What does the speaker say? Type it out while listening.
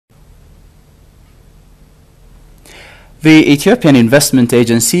The Ethiopian Investment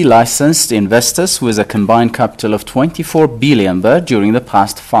Agency licensed investors with a combined capital of 24 billion birr during the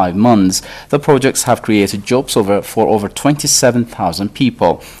past 5 months. The projects have created jobs for over 27,000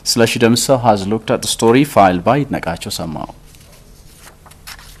 people. Slashi Demso has looked at the story filed by Nagacho Samao.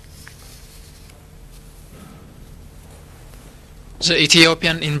 The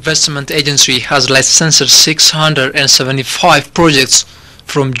Ethiopian Investment Agency has licensed 675 projects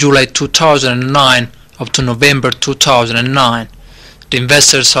from July 2009 up to November 2009. The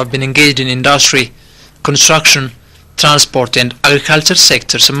investors have been engaged in industry, construction, transport and agriculture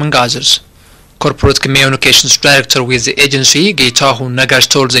sectors among others. Corporate Communications Director with the agency, Getahun Nagash,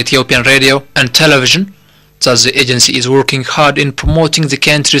 told the Ethiopian radio and television that the agency is working hard in promoting the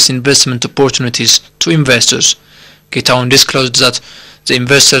country's investment opportunities to investors. Getahun disclosed that the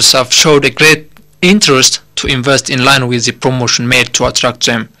investors have showed a great interest to invest in line with the promotion made to attract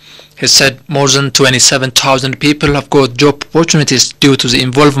them. He said more than 27,000 people have got job opportunities due to the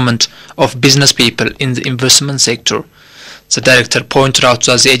involvement of business people in the investment sector. The director pointed out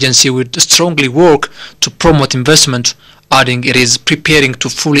that the agency would strongly work to promote investment, adding it is preparing to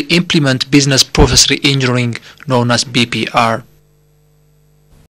fully implement business process re-engineering known as BPR.